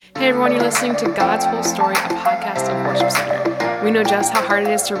Hey everyone, you're listening to God's Whole Story, a podcast of Worship Center. We know just how hard it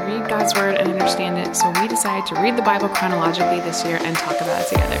is to read God's Word and understand it, so we decided to read the Bible chronologically this year and talk about it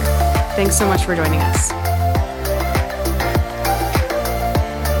together. Thanks so much for joining us.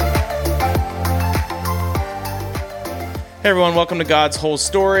 Hey everyone, welcome to God's Whole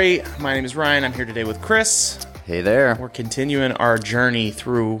Story. My name is Ryan. I'm here today with Chris. Hey there. We're continuing our journey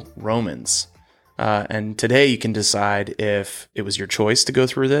through Romans. And today you can decide if it was your choice to go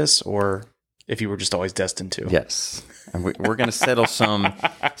through this or if you were just always destined to. Yes. And we're going to settle some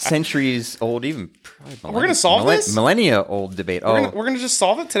centuries old, even probably we're going to solve this? Millennia old debate. We're going to just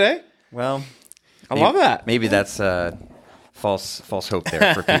solve it today? Well, I love that. Maybe that's false hope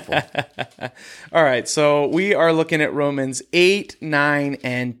there for people. All right, so we are looking at Romans 8, 9,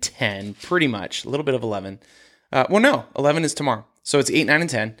 and 10, pretty much. A little bit of 11. 11 is tomorrow. So it's 8, 9, and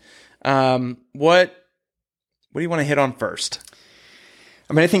 10. What do you want to hit on first?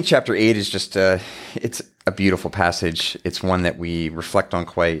 I mean, I think chapter 8 is just it's a beautiful passage. It's one that we reflect on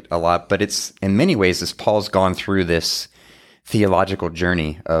quite a lot, but it's in many ways, as Paul's gone through this theological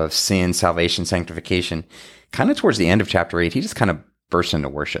journey of sin, salvation, sanctification, kind of towards the end of chapter 8, he just kind of bursts into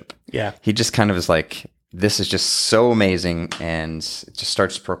worship. Yeah. He just kind of is like, this is just so amazing, and just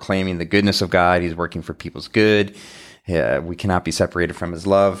starts proclaiming the goodness of God. He's working for people's good. We cannot be separated from his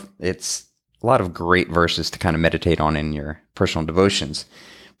love. It's a lot of great verses to kind of meditate on in your personal devotions.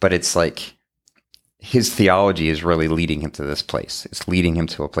 But it's like his theology is really leading him to this place. It's leading him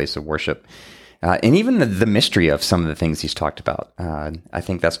to a place of worship. And even the mystery of some of the things he's talked about. I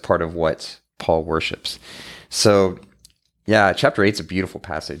think that's part of what Paul worships. So, yeah, chapter 8 is a beautiful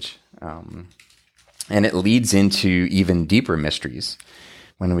passage. And it leads into even deeper mysteries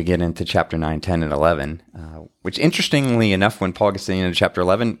when we get into chapter 9, 10, and 11, which interestingly enough, when Paul gets into chapter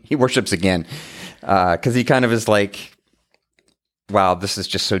 11, he worships again, because he kind of is like, wow, this is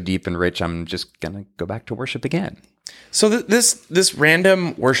just so deep and rich, I'm just going to go back to worship again. So this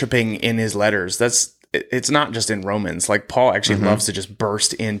random worshiping in his letters, it's not just in Romans. Like Paul actually loves to just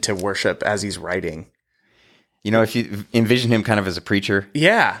burst into worship as he's writing. You know, if you envision him kind of as a preacher.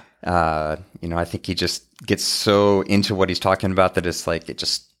 Yeah. I think he just gets so into what he's talking about that it's like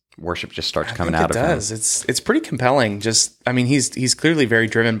worship just starts coming out of him. It does. It's pretty compelling. He's clearly very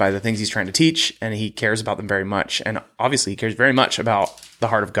driven by the things he's trying to teach, and he cares about them very much. And obviously, he cares very much about the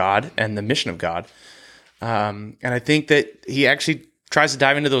heart of God and the mission of God. And I think that he actually tries to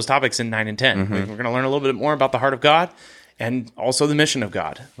dive into those topics in 9 and 10. Mm-hmm. We're going to learn a little bit more about the heart of God and also the mission of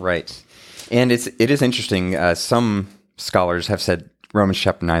God. Right. And it is interesting. Some scholars have said Romans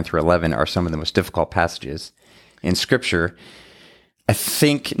chapter 9 through 11 are some of the most difficult passages in Scripture. I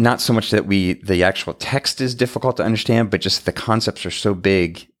think not so much that the actual text is difficult to understand, but just the concepts are so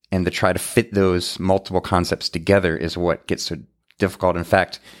big, and to try to fit those multiple concepts together is what gets so difficult. In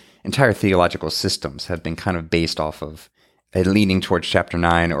fact, entire theological systems have been kind of based off of a leaning towards chapter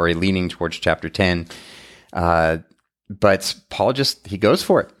 9 or a leaning towards chapter 10. But Paul he goes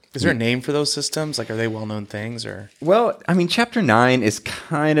for it. Is there a name for those systems? Like, are they well-known things or? Well, I mean, chapter 9 is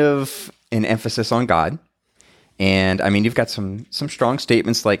kind of an emphasis on God. And I mean, you've got some strong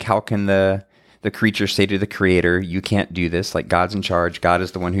statements like, how can the creature say to the creator, you can't do this? Like, God's in charge. God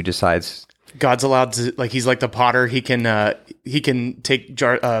is the one who decides. God's allowed to, like, he's like the potter. He can take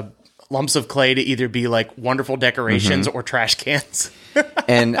lumps of clay to either be like wonderful decorations or trash cans.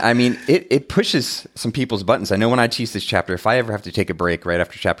 And I mean, it pushes some people's buttons. I know when I teach this chapter, if I ever have to take a break right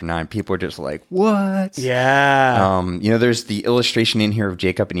after chapter 9, people are just like, what? Yeah. There's the illustration in here of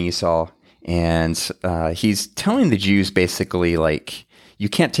Jacob and Esau, and he's telling the Jews basically, like, you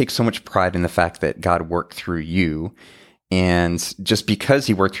can't take so much pride in the fact that God worked through you. And just because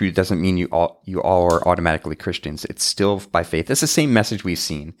he worked through you doesn't mean you all are automatically Christians. It's still by faith. It's the same message we've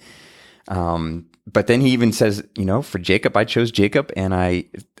seen. But then he even says, for Jacob, I chose Jacob, and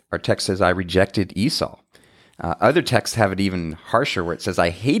our text says I rejected Esau. Other texts have it even harsher, where it says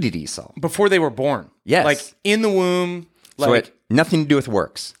I hated Esau. Before they were born. Yes. Like in the womb. So it nothing to do with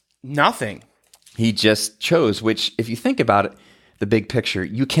works. Nothing. He just chose, which if you think about it, the big picture,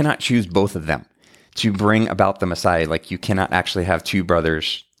 you cannot choose both of them to bring about the Messiah. Like, you cannot actually have two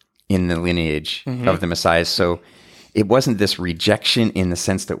brothers in the lineage of the Messiah. So it wasn't this rejection in the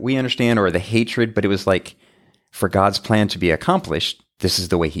sense that we understand, or the hatred, but it was like, for God's plan to be accomplished, this is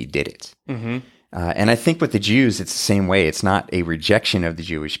the way he did it. Mm-hmm. And I think with the Jews, it's the same way. It's not a rejection of the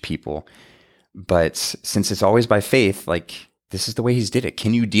Jewish people, but since it's always by faith, like, this is the way he's did it.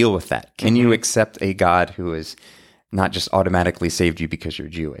 Can you deal with that? Can you accept a God who is not just automatically saved you because you're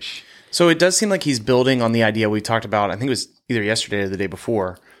Jewish? So it does seem like he's building on the idea we talked about, I think it was either yesterday or the day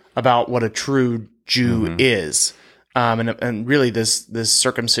before, about what a true Jew is. And really this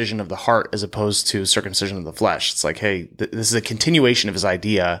circumcision of the heart as opposed to circumcision of the flesh. It's like, hey, this is a continuation of his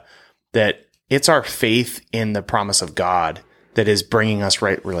idea that it's our faith in the promise of God that is bringing us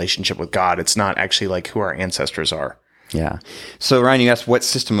right relationship with God. It's not actually like who our ancestors are. Yeah. So Ryan, you asked what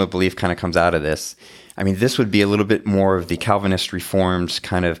system of belief kind of comes out of this. I mean, this would be a little bit more of the Calvinist Reformed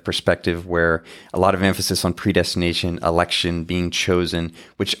kind of perspective where a lot of emphasis on predestination, election, being chosen,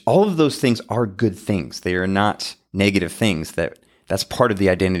 which all of those things are good things. They are not negative things. That's part of the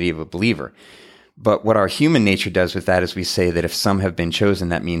identity of a believer. But what our human nature does with that is we say that if some have been chosen,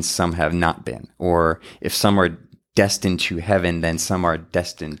 that means some have not been. Or if some are destined to heaven, then some are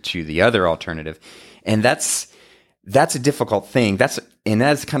destined to the other alternative. And that's a difficult thing. That's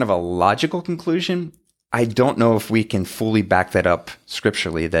kind of a logical conclusion. I don't know if we can fully back that up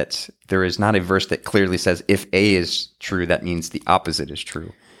scripturally, that there is not a verse that clearly says if A is true, that means the opposite is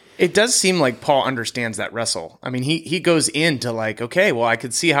true. It does seem like Paul understands that wrestle. I mean, he goes into like, okay, well, I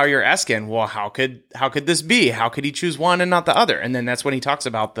could see how you're asking. Well, how could this be? How could he choose one and not the other? And then that's when he talks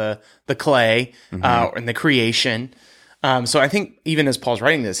about the clay and the creation. So I think even as Paul's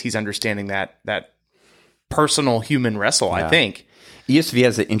writing this, he's understanding that personal human wrestle, yeah. I think. ESV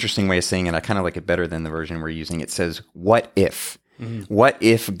has an interesting way of saying it. I kind of like it better than the version we're using. It says, what if? Mm-hmm. What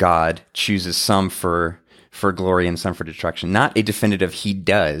if God chooses some for glory and some for destruction? Not a definitive he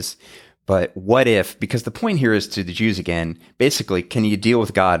does, but what if? Because the point here is to the Jews again, basically, can you deal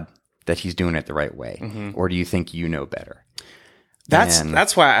with God that he's doing it the right way? Mm-hmm. Or do you think you know better?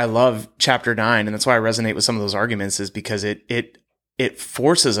 That's why I love chapter 9, and that's why I resonate with some of those arguments, is because it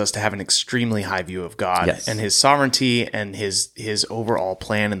forces us to have an extremely high view of God, yes, and his sovereignty and his overall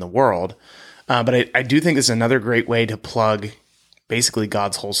plan in the world. But I do think this is another great way to plug basically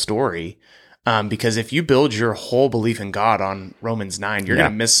God's whole story. Because if you build your whole belief in God on Romans 9, you're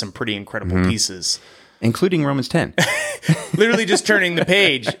going to miss some pretty incredible pieces. Including Romans 10. Literally just turning the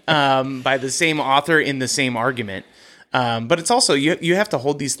page by the same author in the same argument. But it's also, you have to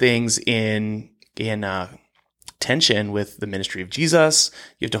hold these things in tension with the ministry of Jesus.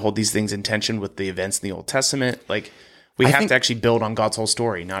 You have to hold these things in tension with the events in the Old Testament. Like, we have to actually build on God's whole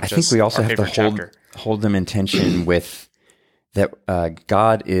story, not just our favorite chapter. I think we also have to hold them in tension with that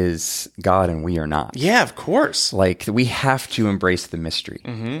God is God and we are not. Yeah, of course. Like, we have to embrace the mystery.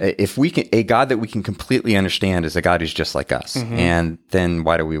 Mm-hmm. If we can, a God that we can completely understand is a God who's just like us. Mm-hmm. And then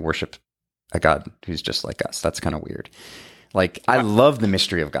why do we worship a God who's just like us? That's kind of weird. Like, I love the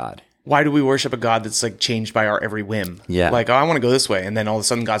mystery of God. Why do we worship a God that's like changed by our every whim? Yeah. Like, oh, I want to go this way. And then all of a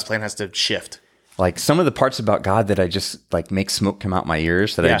sudden God's plan has to shift. Like, some of the parts about God that I just like make smoke come out my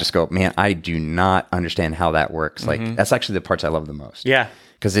ears that I just go, man, I do not understand how that works. Mm-hmm. Like, that's actually the parts I love the most. Yeah.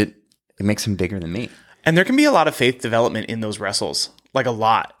 Because it makes him bigger than me. And there can be a lot of faith development in those wrestles. Like, a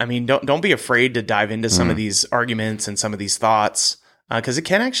lot. I mean, don't be afraid to dive into some of these arguments and some of these thoughts, because it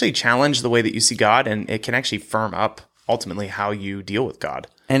can actually challenge the way that you see God, and it can actually firm up ultimately how you deal with God.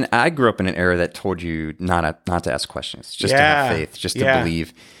 And I grew up in an era that told you not to ask questions, just to have faith, just to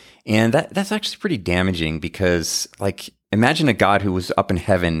believe. And that's actually pretty damaging, because, like, imagine a God who was up in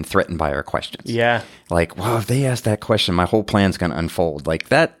heaven threatened by our questions. Yeah. Like, wow, if they ask that question, my whole plan's going to unfold. Like,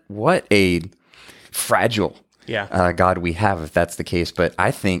 what a fragile God we have if that's the case. But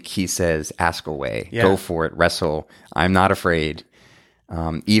I think he says, ask away, go for it, wrestle. I'm not afraid.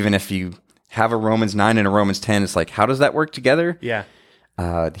 Even if you have a Romans 9 and a Romans 10, it's like, how does that work together? Yeah.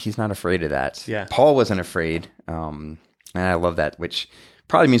 He's not afraid of that. Yeah. Paul wasn't afraid. And I love that, which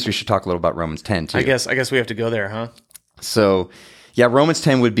probably means we should talk a little about Romans 10 too. I guess we have to go there, huh? So, yeah, Romans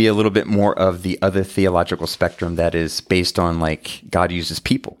 10 would be a little bit more of the other theological spectrum that is based on, like, God uses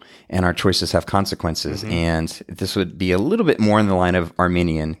people and our choices have consequences. Mm-hmm. And this would be a little bit more in the line of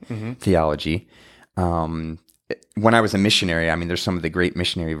Arminian theology. When I was a missionary, I mean, there's some of the great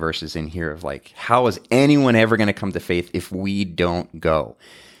missionary verses in here of, like, how is anyone ever going to come to faith if we don't go?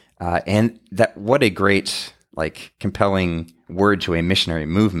 And what a great, like, compelling word to a missionary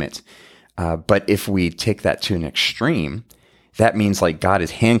movement. But if we take that to an extreme, that means, like, God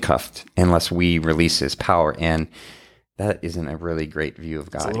is handcuffed unless we release his power. And that isn't a really great view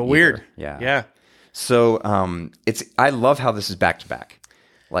of God. It's a little weird. Yeah. So I love how this is back to back.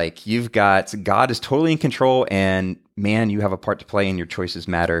 Like, you've got God is totally in control, and man, you have a part to play and your choices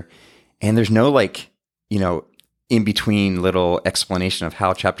matter. And there's no, like, in between little explanation of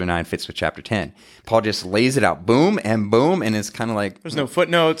how chapter 9 fits with chapter 10. Paul just lays it out, boom, and it's kind of like, there's no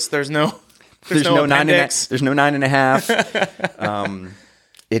footnotes. There's no 9.5. There's no 9.5.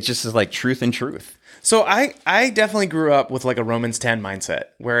 It just is like truth and truth. So I definitely grew up with, like, a Romans 10 mindset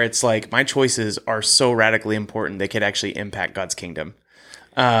where it's like my choices are so radically important they could actually impact God's kingdom.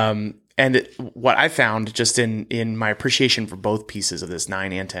 And And what I found just in my appreciation for both pieces of this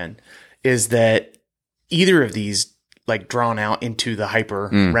 9 and 10 is that either of these, like drawn out into the hyper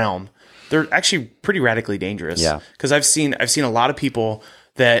realm, they're actually pretty radically dangerous. Yeah. Because I've seen a lot of people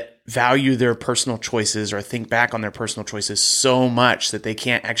that value their personal choices or think back on their personal choices so much that they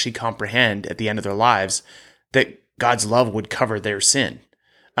can't actually comprehend at the end of their lives that God's love would cover their sin.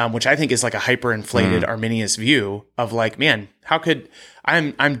 Which I think is like a hyperinflated Arminius view of like, man, how could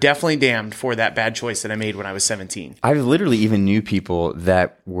I'm definitely damned for that bad choice that I made when I was 17. I literally even knew people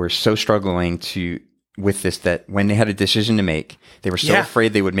that were so struggling with this, that when they had a decision to make, they were so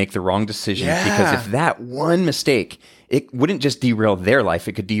afraid they would make the wrong decision, because if that one mistake, it wouldn't just derail their life,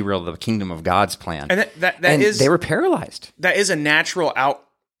 it could derail the kingdom of God's plan. And they were paralyzed. That is a natural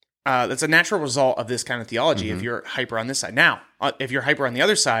that's a natural result of this kind of theology. If you're hyper on this side. Now, if you're hyper on the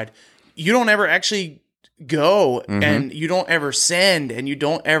other side, you don't ever actually go and you don't ever send and you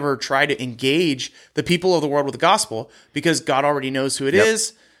don't ever try to engage the people of the world with the gospel, because God already knows who it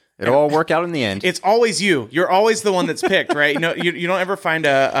is. It'll all work out in the end. It's always you. You're always the one that's picked, right? You don't ever find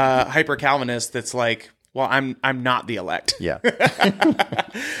a hyper Calvinist that's like, well, I'm not the elect. Yeah.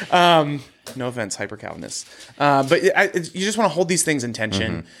 No offense, hyper Calvinists. But you just want to hold these things in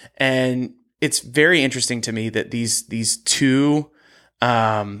tension. And it's very interesting to me that these two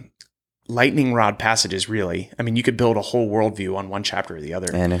lightning rod passages, really, I mean, you could build a whole worldview on one chapter or the other.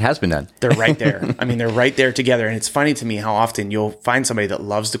 And it has been done. They're right there. I mean, they're right there together. And it's funny to me how often you'll find somebody that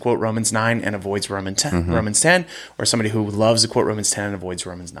loves to quote Romans 9 and avoids Romans 10, or somebody who loves to quote Romans 10 and avoids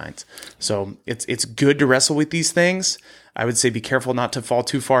Romans 9. So it's good to wrestle with these things. I would say be careful not to fall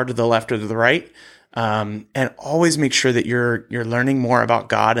too far to the left or to the right. And always make sure that you're learning more about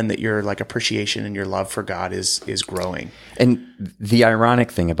God, and that your like appreciation and your love for God is growing. And the ironic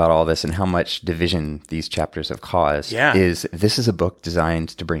thing about all this and how much division these chapters have caused is this is a book designed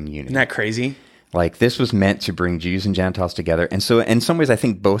to bring unity. Isn't that crazy? Like, this was meant to bring Jews and Gentiles together. And so in some ways, I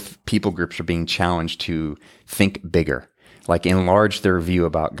think both people groups are being challenged to think bigger, like enlarge their view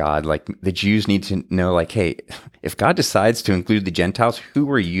about God. Like, the Jews need to know, like, hey, if God decides to include the Gentiles, who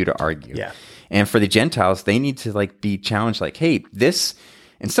are you to argue? Yeah. And for the Gentiles, they need to like be challenged, like, hey, this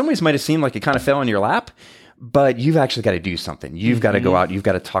in some ways might have seemed like it kind of fell in your lap, but you've actually got to do something. You've got to go out. You've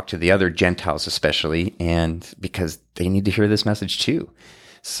got to talk to the other Gentiles, especially, and because they need to hear this message too.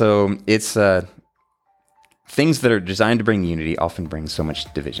 So it's things that are designed to bring unity often bring so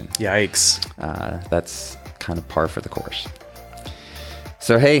much division. Yikes. That's kind of par for the course.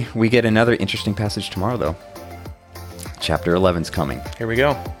 So, hey, we get another interesting passage tomorrow, though. Chapter 11's coming. Here we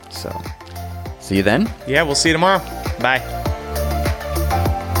go. So, see you then. Yeah, we'll see you tomorrow. Bye.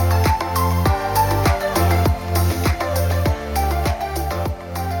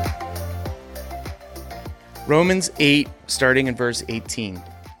 Romans 8, starting in verse 18.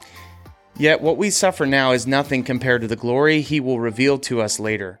 Yet what we suffer now is nothing compared to the glory he will reveal to us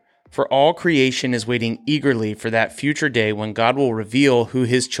later. For all creation is waiting eagerly for that future day when God will reveal who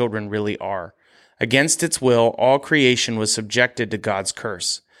his children really are. Against its will, all creation was subjected to God's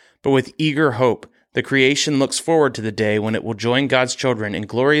curse. But with eager hope, the creation looks forward to the day when it will join God's children in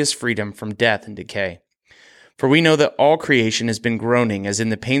glorious freedom from death and decay. For we know that all creation has been groaning as in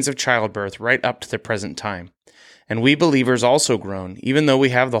the pains of childbirth right up to the present time. And we believers also groan, even though we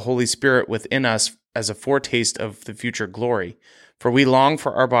have the Holy Spirit within us as a foretaste of the future glory. For we long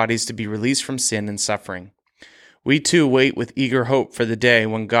for our bodies to be released from sin and suffering. We too wait with eager hope for the day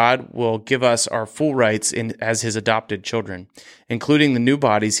when God will give us our full rights as his adopted children, including the new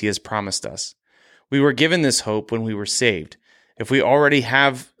bodies he has promised us. We were given this hope when we were saved. If we already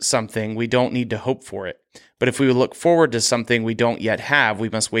have something, we don't need to hope for it. But if we look forward to something we don't yet have, we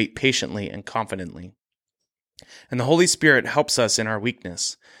must wait patiently and confidently. And the Holy Spirit helps us in our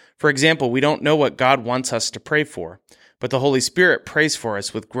weakness. For example, we don't know what God wants us to pray for, but the Holy Spirit prays for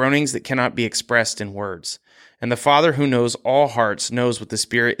us with groanings that cannot be expressed in words. And the Father who knows all hearts knows what the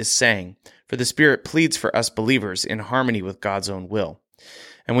Spirit is saying, for the Spirit pleads for us believers in harmony with God's own will.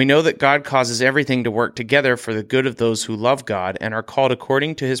 And we know that God causes everything to work together for the good of those who love God and are called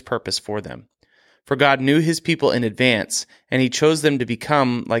according to his purpose for them. For God knew his people in advance, and he chose them to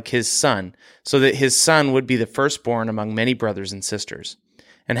become like his Son, so that his Son would be the firstborn among many brothers and sisters.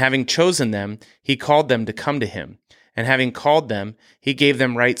 And having chosen them, he called them to come to him. And having called them, he gave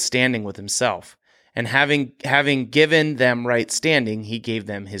them right standing with himself. And having given them right standing, he gave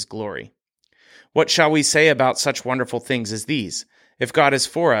them his glory. What shall we say about such wonderful things as these? If God is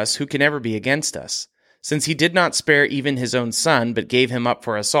for us, who can ever be against us? Since he did not spare even his own Son, but gave him up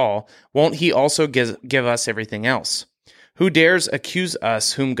for us all, won't he also give us everything else? Who dares accuse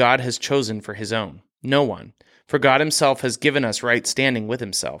us whom God has chosen for his own? No one. For God himself has given us right standing with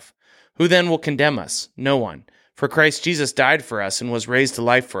himself. Who then will condemn us? No one. For Christ Jesus died for us and was raised to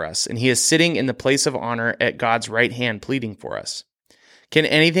life for us, and he is sitting in the place of honor at God's right hand pleading for us. Can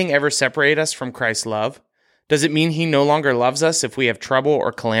anything ever separate us from Christ's love? Does it mean he no longer loves us if we have trouble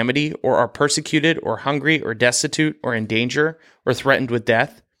or calamity, or are persecuted, or hungry, or destitute, or in danger, or threatened with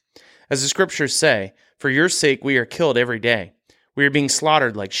death? As the scriptures say, for your sake we are killed every day. We are being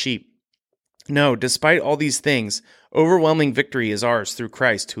slaughtered like sheep. No, despite all these things, overwhelming victory is ours through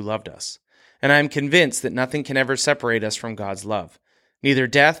Christ who loved us. And I am convinced that nothing can ever separate us from God's love. Neither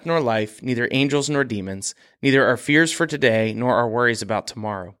death nor life, neither angels nor demons, neither our fears for today nor our worries about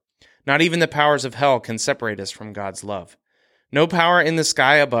tomorrow. Not even the powers of hell can separate us from God's love. No power in the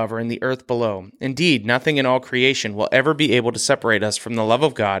sky above or in the earth below. Indeed, nothing in all creation will ever be able to separate us from the love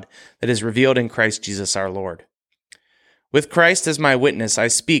of God that is revealed in Christ Jesus our Lord. With Christ as my witness, I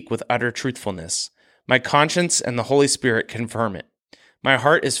speak with utter truthfulness. My conscience and the Holy Spirit confirm it. My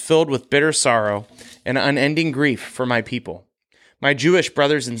heart is filled with bitter sorrow and unending grief for my people, my Jewish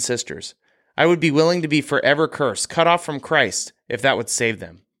brothers and sisters. I would be willing to be forever cursed, cut off from Christ, if that would save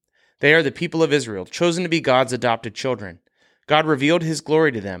them. They are the people of Israel, chosen to be God's adopted children. God revealed his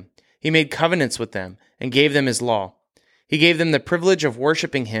glory to them. He made covenants with them and gave them his law. He gave them the privilege of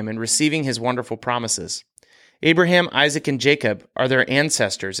worshiping him and receiving his wonderful promises. Abraham, Isaac, and Jacob are their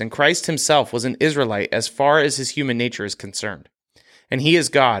ancestors, and Christ himself was an Israelite as far as his human nature is concerned. And he is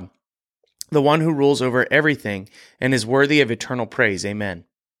God, the one who rules over everything and is worthy of eternal praise. Amen.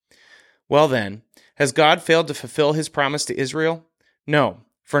 Well then, has God failed to fulfill his promise to Israel? No,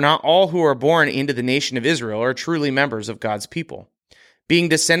 for not all who are born into the nation of Israel are truly members of God's people. Being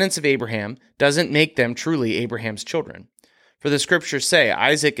descendants of Abraham doesn't make them truly Abraham's children. For the scriptures say,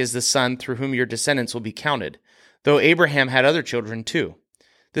 Isaac is the son through whom your descendants will be counted, though Abraham had other children too.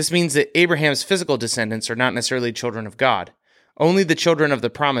 This means that Abraham's physical descendants are not necessarily children of God. Only the children of the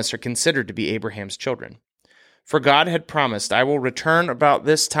promise are considered to be Abraham's children. For God had promised, I will return about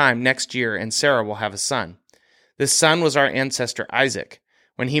this time next year, and Sarah will have a son. This son was our ancestor Isaac.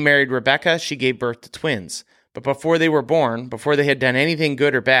 When he married Rebekah, she gave birth to twins. But before they were born, before they had done anything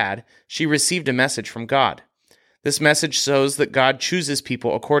good or bad, she received a message from God. This message shows that God chooses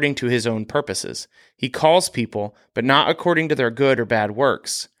people according to his own purposes. He calls people, but not according to their good or bad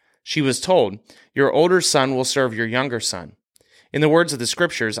works. She was told, your older son will serve your younger son. In the words of the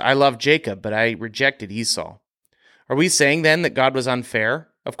scriptures, I loved Jacob, but I rejected Esau. Are we saying then that God was unfair?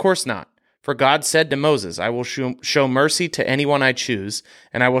 Of course not. For God said to Moses, I will show mercy to anyone I choose,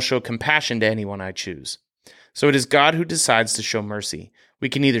 and I will show compassion to anyone I choose. So it is God who decides to show mercy. We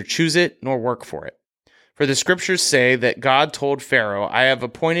can neither choose it nor work for it. For the scriptures say that God told Pharaoh, I have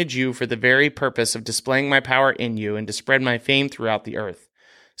appointed you for the very purpose of displaying my power in you and to spread my fame throughout the earth.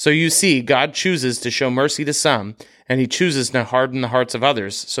 So you see, God chooses to show mercy to some, and he chooses to harden the hearts of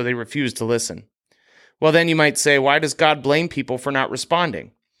others, so they refuse to listen. Well, then you might say, why does God blame people for not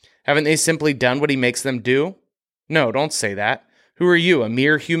responding? Haven't they simply done what he makes them do? No, don't say that. Who are you, a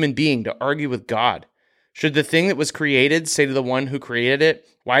mere human being, to argue with God? Should the thing that was created say to the one who created it,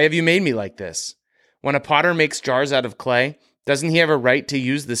 why have you made me like this? When a potter makes jars out of clay, doesn't he have a right to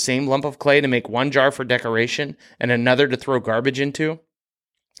use the same lump of clay to make one jar for decoration and another to throw garbage into?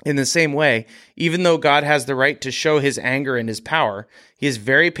 In the same way, even though God has the right to show his anger and his power, he is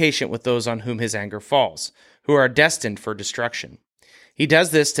very patient with those on whom his anger falls, who are destined for destruction. He does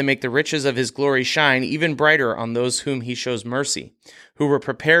this to make the riches of his glory shine even brighter on those whom he shows mercy, who were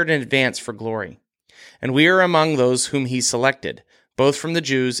prepared in advance for glory. And we are among those whom he selected, both from the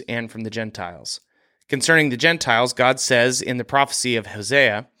Jews and from the Gentiles. Concerning the Gentiles, God says in the prophecy of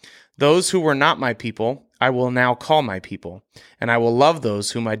Hosea, those who were not my people, I will now call my people, and I will love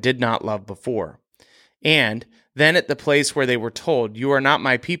those whom I did not love before. And then at the place where they were told, you are not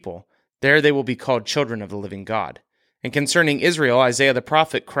my people, there they will be called children of the living God. And concerning Israel, Isaiah the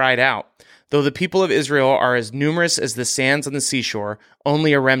prophet cried out, though the people of Israel are as numerous as the sands on the seashore,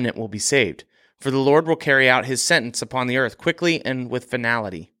 only a remnant will be saved. For the Lord will carry out his sentence upon the earth quickly and with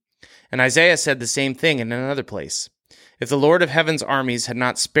finality. And Isaiah said the same thing in another place. If the Lord of heaven's armies had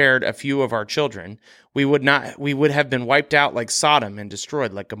not spared a few of our children, we would have been wiped out like Sodom and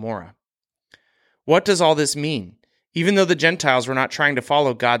destroyed like Gomorrah. What does all this mean? Even though the Gentiles were not trying to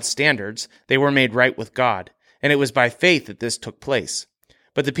follow God's standards, they were made right with God, and it was by faith that this took place.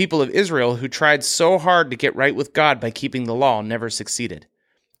 But the people of Israel, who tried so hard to get right with God by keeping the law, never succeeded.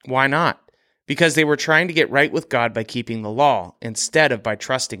 Why not? Because they were trying to get right with God by keeping the law, instead of by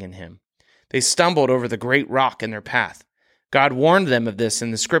trusting in him. They stumbled over the great rock in their path. God warned them of this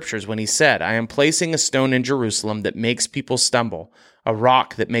in the scriptures when he said, I am placing a stone in Jerusalem that makes people stumble, a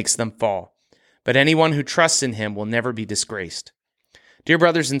rock that makes them fall. But anyone who trusts in him will never be disgraced. Dear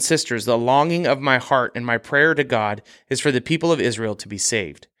brothers and sisters, the longing of my heart and my prayer to God is for the people of Israel to be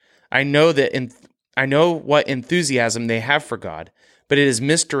saved. I know what enthusiasm they have for God, but it is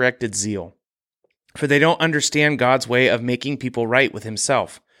misdirected zeal. For they don't understand God's way of making people right with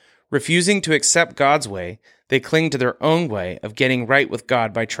himself. Refusing to accept God's way, they cling to their own way of getting right with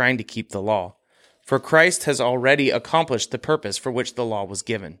God by trying to keep the law. For Christ has already accomplished the purpose for which the law was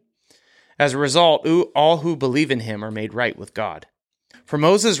given. As a result, all who believe in him are made right with God. For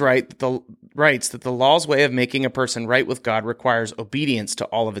Moses writes that the law's way of making a person right with God requires obedience to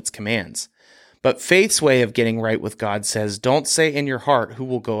all of its commands. But faith's way of getting right with God says, don't say in your heart who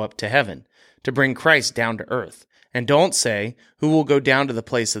will go up to heaven, to bring Christ down to earth. And don't say who will go down to the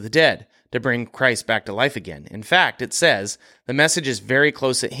place of the dead, to bring Christ back to life again. In fact, it says, the message is very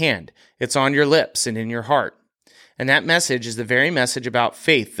close at hand. It's on your lips and in your heart. And that message is the very message about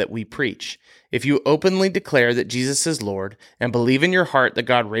faith that we preach. If you openly declare that Jesus is Lord and believe in your heart that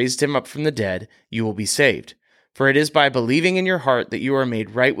God raised him up from the dead, you will be saved. For it is by believing in your heart that you are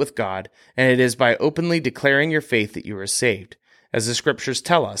made right with God, and it is by openly declaring your faith that you are saved. As the scriptures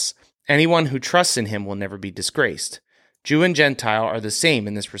tell us, anyone who trusts in him will never be disgraced. Jew and Gentile are the same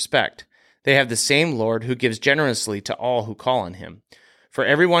in this respect. They have the same Lord who gives generously to all who call on him. For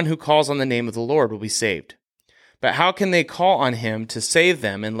everyone who calls on the name of the Lord will be saved. But how can they call on him to save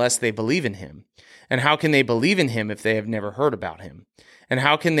them unless they believe in him? And how can they believe in him if they have never heard about him? And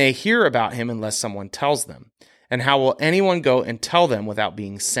how can they hear about him unless someone tells them? And how will anyone go and tell them without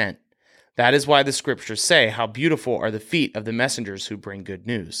being sent? That is why the scriptures say, how beautiful are the feet of the messengers who bring good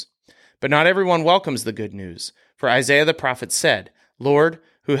news. But not everyone welcomes the good news. For Isaiah the prophet said, Lord,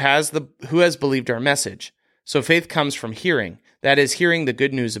 who has believed our message? So faith comes from hearing, that is, hearing the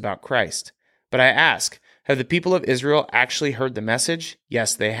good news about Christ. But I ask, have the people of Israel actually heard the message?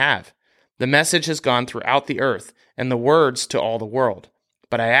 Yes, they have. The message has gone throughout the earth, and the words to all the world.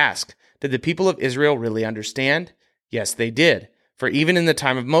 But I ask, did the people of Israel really understand? Yes, they did. For even in the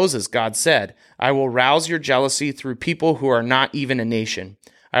time of Moses, God said, I will rouse your jealousy through people who are not even a nation.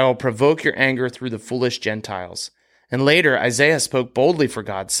 I will provoke your anger through the foolish Gentiles. And later, Isaiah spoke boldly for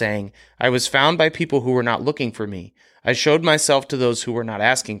God, saying, I was found by people who were not looking for me. I showed myself to those who were not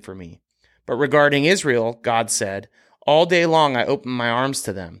asking for me. But regarding Israel, God said, all day long I opened my arms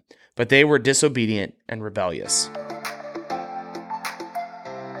to them, but they were disobedient and rebellious.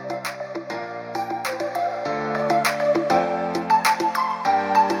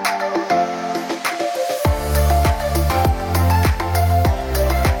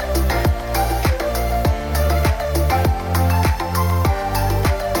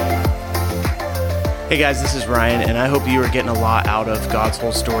 Hey guys, this is Ryan, and I hope you are getting a lot out of God's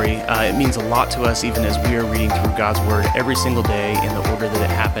whole story. It means a lot to us even as we are reading through God's Word every single day in the order that it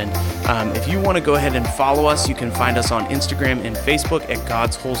happened. If you want to go ahead and follow us, you can find us on Instagram and Facebook at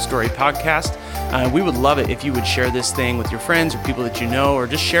God's Whole Story Podcast. We would love it if you would share this thing with your friends or people that you know, or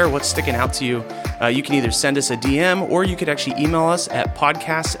just share what's sticking out to you. You can either send us a DM, or you could actually email us at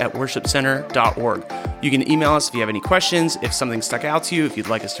podcast@worshipcenter.org. You can email us if you have any questions, if something stuck out to you, if you'd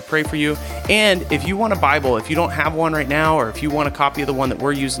like us to pray for you. And if you want a Bible, if you don't have one right now, or if you want a copy of the one that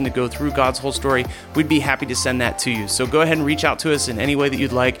we're using to go through God's whole story, we'd be happy to send that to you. So go ahead and reach out to us in any way that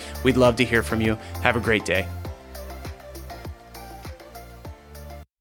you'd like. We'd love to hear from you. Have a great day.